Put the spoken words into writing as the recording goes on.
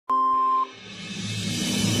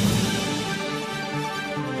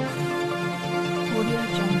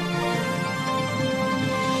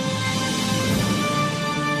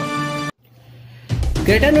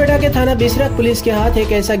Greater Noida के थाना Bisrakh police के हाथ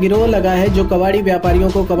एक ऐसा गिरोह लगा है जो कबाड़ी व्यापारियों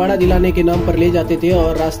को कबाड़ा दिलाने के नाम पर ले जाते थे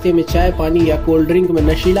और रास्ते में चाय, पानी या कोल्ड ड्रिंक में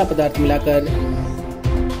नशीला पदार्थ मिलाकर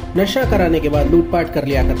नशा कराने के बाद लूटपाट कर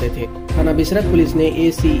लिया करते थे। थाना बिसरख पुलिस ने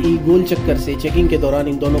ACE गोल चक्कर से चेकिंग के दौरान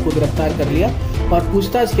इन दोनों को गिरफ्तार कर लिया और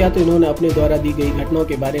पूछताछ किया तो इन्होंने अपने द्वारा दी गई घटनाओं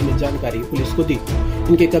के बारे में जानकारी पुलिस को दी।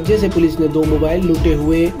 इनके कब्जे से पुलिस ने 2 मोबाइल, लूटे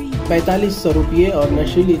हुए 4500 रुपये और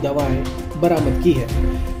नशीली दवाएं बरामद की है।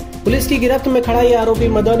 पुलिस की गिरफ्त में खड़ा ये आरोपी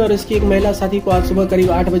मदन और इसकी एक महिला साथी को आज सुबह करीब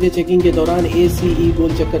 8 बजे चेकिंग के दौरान ACE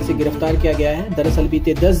गोल चक्कर से गिरफ्तार किया गया है। दरअसल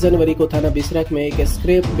बीते 10 जनवरी को थाना बिसरख में एक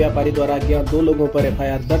स्क्रैप व्यापारी द्वारा अज्ञात 2 लोगों पर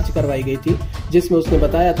FIR दर्ज करवाई गई थी, जिसमें उसने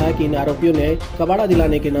बताया था कि इन आरोपियों ने कबाड़ा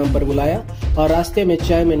दिलाने के नाम पर बुलाया और रास्ते में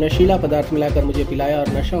चाय में नशीला पदार्थ मिलाकर मुझे पिलाया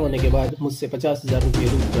और नशा होने के बाद मुझसे 50,000 रुपये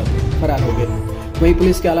लूटकर फरार हो गए। वहीं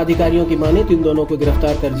पुलिस के आला अधिकारियों की माने तो इन दोनों को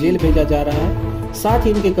गिरफ्तार कर जेल भेजा जा रहा है। साथ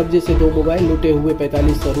ही इनके कब्जे से 2 मोबाइल, लूटे हुए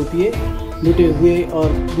 4500 रुपये, लूटे हुए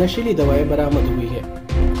और नशीली दवाएं बरामद हुई है।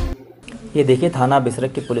 ये देखिए, थाना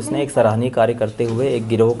बिसरख की पुलिस ने एक सराहनीय कार्य करते हुए एक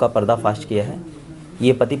गिरोह का पर्दाफाश किया है।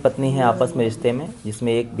 ये पति पत्नी है आपस में रिश्ते में,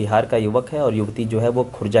 जिसमें एक बिहार का युवक है और युवती जो है वो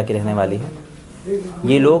खुर्जा की रहने वाली है।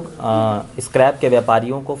 ये लोग स्क्रैप के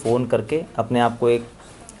व्यापारियों को फ़ोन करके अपने आप को एक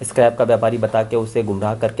स्क्रैप का व्यापारी बता के उसे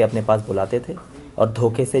गुमराह करके अपने पास बुलाते थे और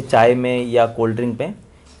धोखे से चाय में या कोल्ड ड्रिंक में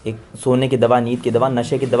एक सोने की दवा, नींद की दवा,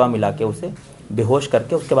 नशे की दवा मिला के उसे बेहोश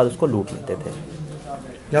करके उसके बाद उसको लूट लेते थे।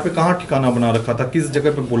 यहाँ पे कहाँ ठिकाना बना रखा था, किस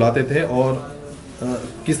जगह पे बुलाते थे और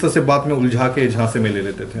किस तरह से बात में उलझा के झांसे में ले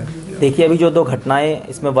लेते थे? देखिए, अभी जो 2 घटनाएं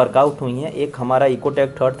इसमें वर्कआउट हुई हैं, एक हमारा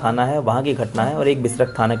इकोटेक 3rd थाना है, वहाँ की घटना है, और एक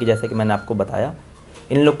बिसरख थाना की, जैसे कि मैंने आपको बताया।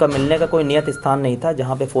 इन लोग का मिलने का कोई नियत स्थान नहीं था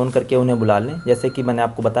जहाँ पे फ़ोन करके उन्हें बुला लें। जैसे कि मैंने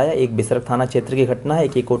आपको बताया, एक बिसरख थाना क्षेत्र की घटना है,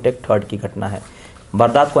 एक इकोटेक 3rd की घटना है।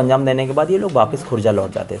 वारदात को अंजाम देने के बाद ये लोग वापस खुर्जा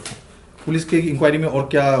लौट जाते थे। पुलिस की इंक्वायरी में और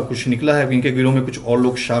क्या कुछ निकला है? इनके गिरोह में कुछ और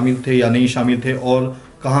लोग शामिल थे या नहीं शामिल थे, और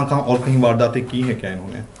कहाँ और कहीं वारदातें की हैं क्या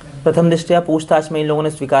इन्होंने? प्रथम दृष्टया पूछताछ में इन लोगों ने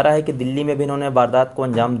स्वीकारा है कि दिल्ली में भी इन्होंने वारदात को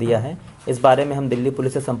अंजाम दिया है। इस बारे में हम दिल्ली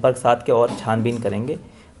पुलिस से संपर्क साध के और छानबीन करेंगे।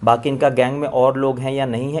 बाकी इनका गैंग में और लोग हैं या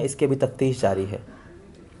नहीं है, इसके भी तफ्तीश जारी है।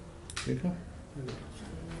 ठीक है।